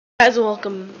Guys,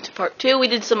 welcome to part 2. We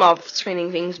did some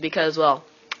off-screening things because, well,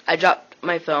 I dropped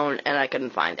my phone and I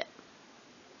couldn't find it.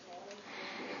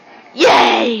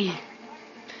 Yay!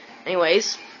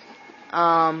 Anyways,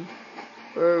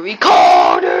 we're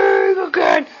recording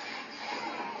again.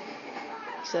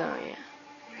 So, yeah.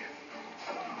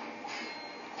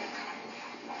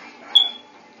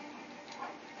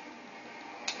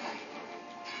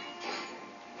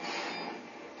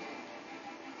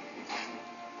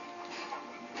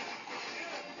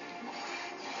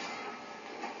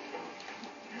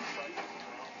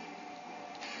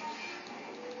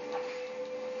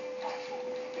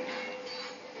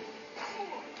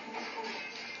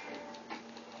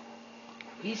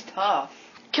 He's tough.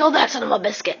 Kill that son of a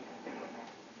biscuit.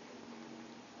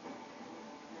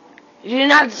 You do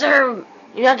not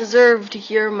deserve to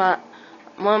hear one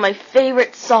of my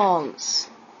favorite songs.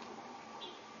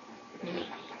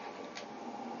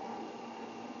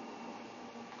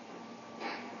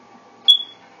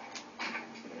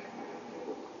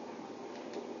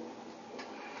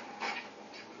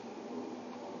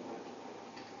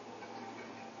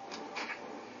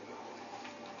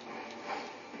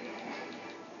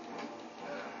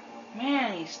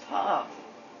 Man, he's tough.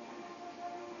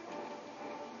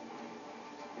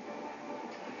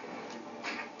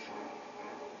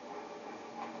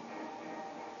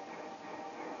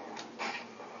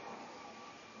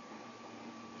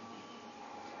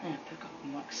 I'm gonna pick up a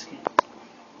Mexican.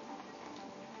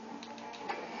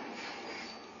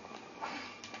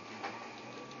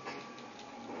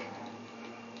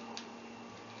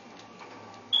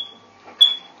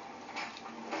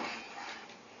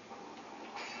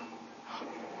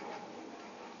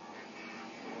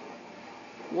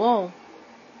 Whoa.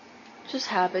 Just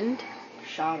happened.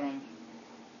 Shot him.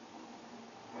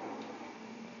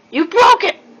 You broke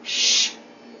it! Shh!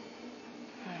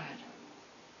 God.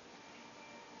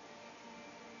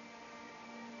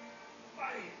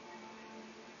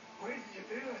 Why did you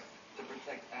do this? To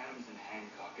protect Adams and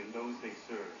Hancock and those they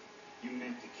serve. You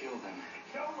meant to kill them.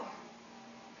 Kill them?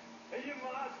 Are you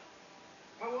mad?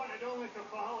 I wanted only to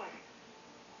Valley.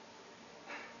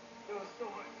 There was so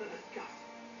much to discuss.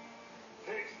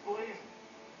 To explain.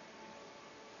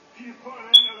 You put an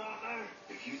end to that now.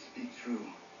 If you speak true,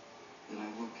 then I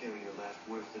will carry your last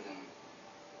words to them.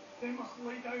 They must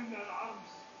lay down their arms.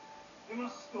 They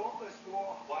must stop this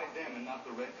war. Why them and not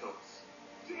the Redcoats?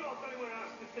 Do you not think we're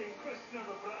asked to stay Christian or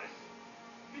the British?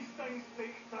 These things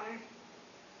take time.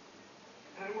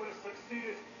 And I would have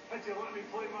succeeded had you let me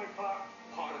play my part.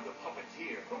 Part of the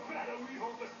puppeteer. Or better, we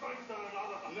hold the strings on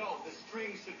another. No, the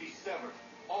strings should be severed.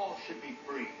 All should be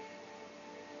free.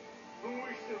 And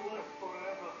we should live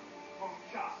forever from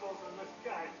castles in the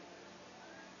sky.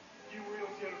 You wield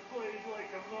your blade like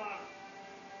a man,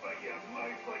 but your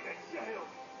mouth like a child.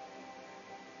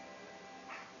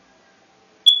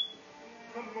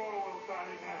 And more will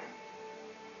die now.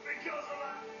 Because of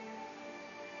that.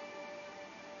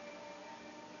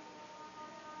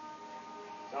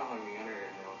 Sahamianer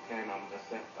no tenam da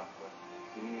settaqua.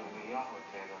 Kimio me yaho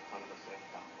tena tan da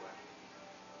settaqua.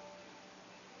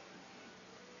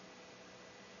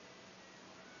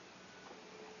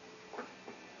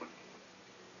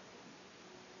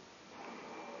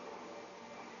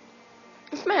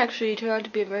 This may actually turn out to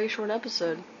be a very short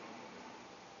episode.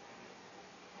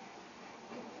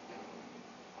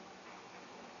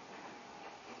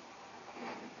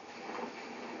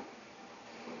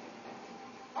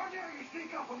 How dare you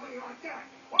sneak up on me like that?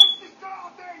 Why don't you just go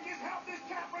out there and just help this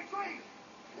cat retreat?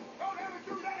 Don't ever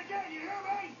do that again, you hear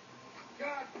me?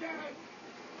 God damn it!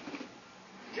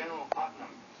 General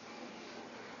Putnam.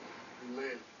 You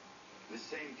live. The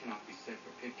same cannot be said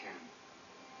for Pitcairn.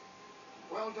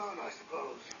 Well done, I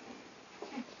suppose.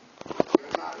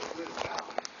 We're not as little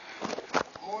power.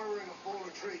 I'm ordering a full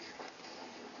retreat.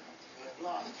 We have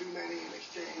lost too many in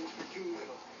exchange for too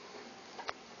little.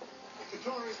 If the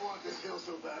Tories want this hill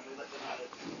so badly, let them have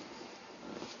it.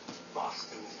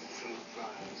 Boston's the true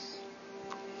prize.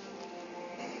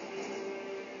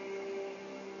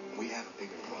 We have a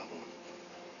bigger problem.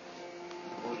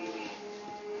 What do you mean?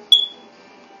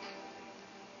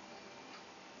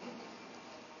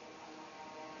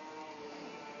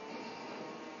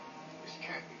 This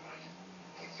can't be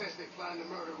right. It says they plan to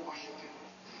murder Washington.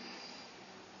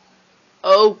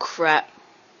 Oh crap.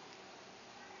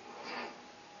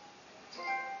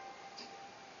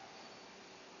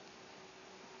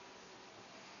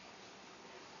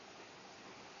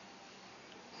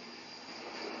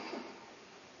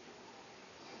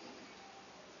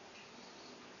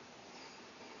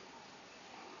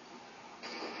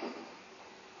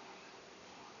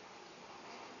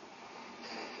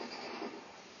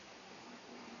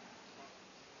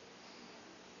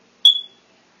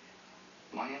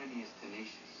 My enemy is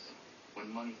tenacious.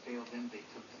 When money failed them, they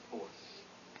took to force.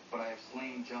 But I have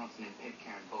slain Johnson and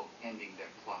Pitcairn both, ending their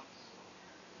plots.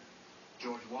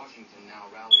 George Washington now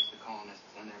rallies the colonists,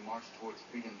 and their march towards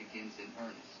freedom begins in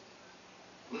earnest.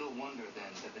 Little wonder, then,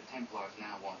 that the Templars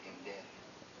now want him dead.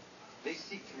 They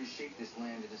seek to reshape this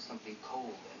land into something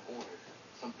cold and ordered,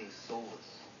 something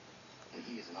soulless. And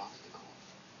he is an obstacle.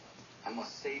 I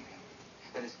must save him,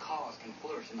 that his cause can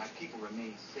flourish and my people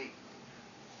remain safe.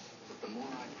 But the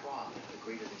more I prod, the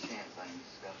greater the chance I am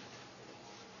discovered.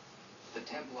 The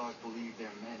Templars believe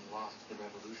their men lost the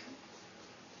revolution.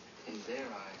 In their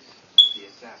eyes, the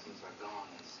assassins are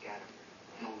gone and scattered,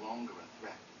 no longer a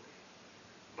threat.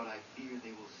 But I fear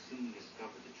they will soon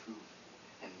discover the truth,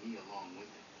 and me along with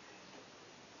it.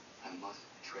 I must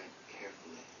tread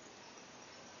carefully.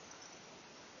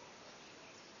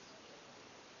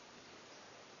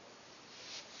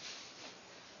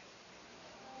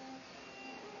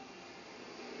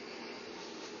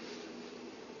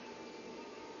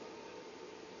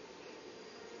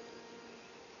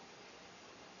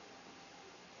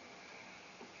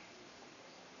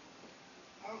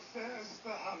 How fares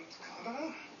the hunt,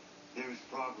 Connor? There is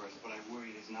progress, but I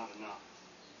worry it is not enough.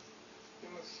 You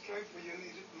must strike where you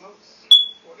need it most.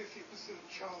 What if you pursued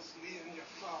Charles Lee and your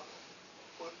father?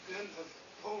 What then of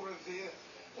Paul Revere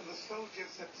and the soldiers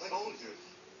at Lexington? Soldiers?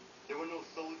 There were no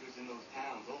soldiers in those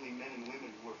towns, only men and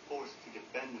women who were forced to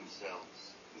defend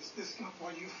themselves. Is this not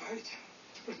why you fight?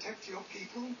 To protect your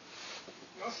people?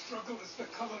 Your struggle is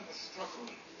the colonist struggle.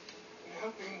 In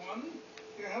helping one,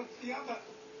 you help the other.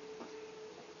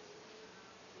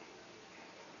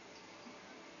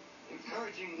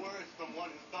 Encouraging words from one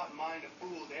who thought mine a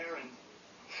fool's errand.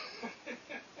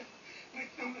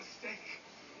 Make no mistake,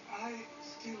 I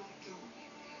still do.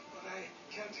 But I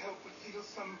can't help but feel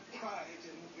some pride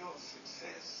in your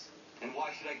success. And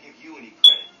why should I give you any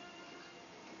credit?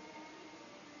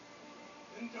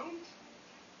 Then don't.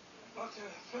 But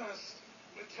first,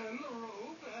 return the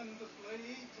robe and the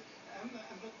blade and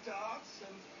the darts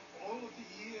and all of the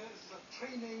years of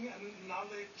training and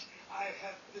knowledge I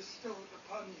have bestowed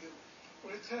upon you.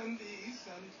 Return these,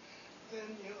 and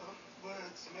then your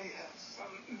words may have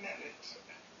some merit.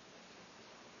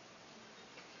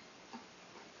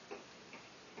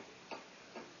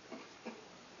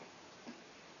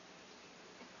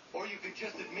 Or you could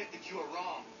just admit that you are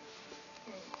wrong.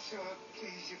 Oh, sir,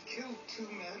 please, you've killed 2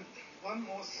 men, one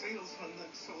more salesman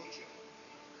than soldier.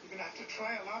 You're going to have to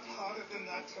try a lot harder than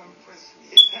that to impress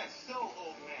me. Is that so,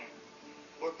 old man?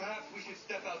 Or perhaps we should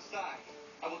step outside.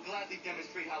 I will gladly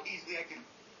demonstrate how easily I can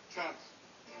trounce.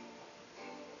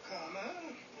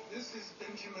 Connor, this is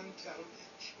Benjamin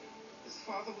Talmadge. His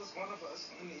father was one of us,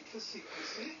 no need for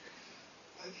secrecy.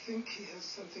 I think he has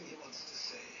something he wants to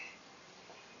say.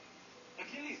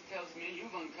 Achilles tells me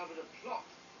you've uncovered a plot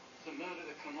to murder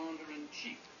the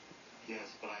commander-in-chief. Yes,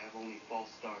 but I have only false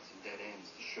starts and dead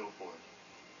ends to show for it.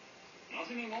 Not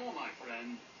anymore, my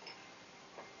friend.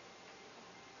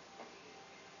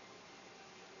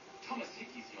 Thomas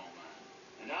Hickey's your man,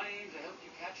 and I aim to help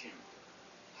you catch him.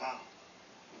 How?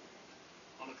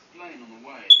 I'll explain on the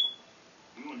way.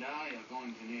 You and I are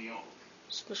going to New York.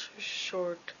 This was a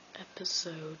short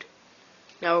episode.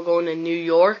 Now we're going to New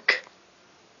York.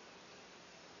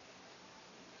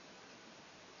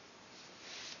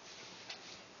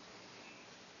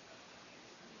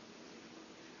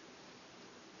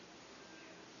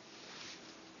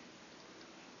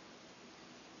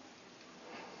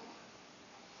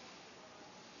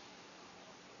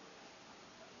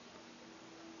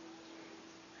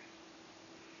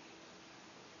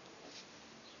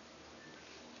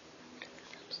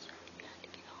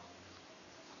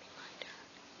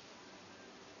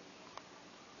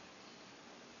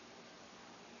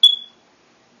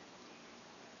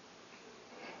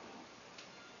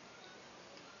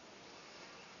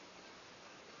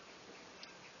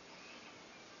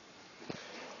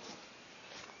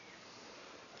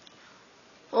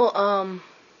 Well,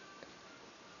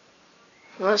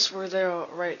 unless we're there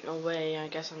right away, I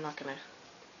guess I'm not gonna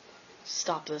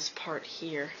stop this part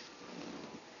here.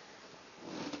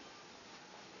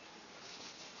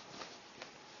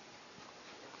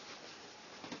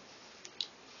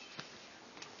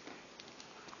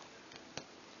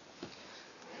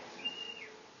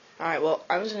 Alright, well,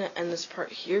 I'm just gonna end this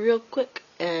part here real quick,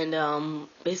 and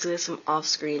basically some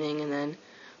off-screening, and then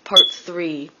part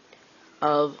 3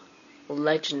 of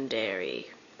Legendary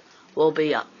will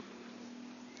be up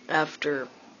after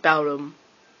about a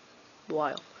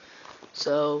while.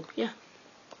 So, yeah.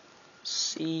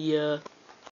 See ya.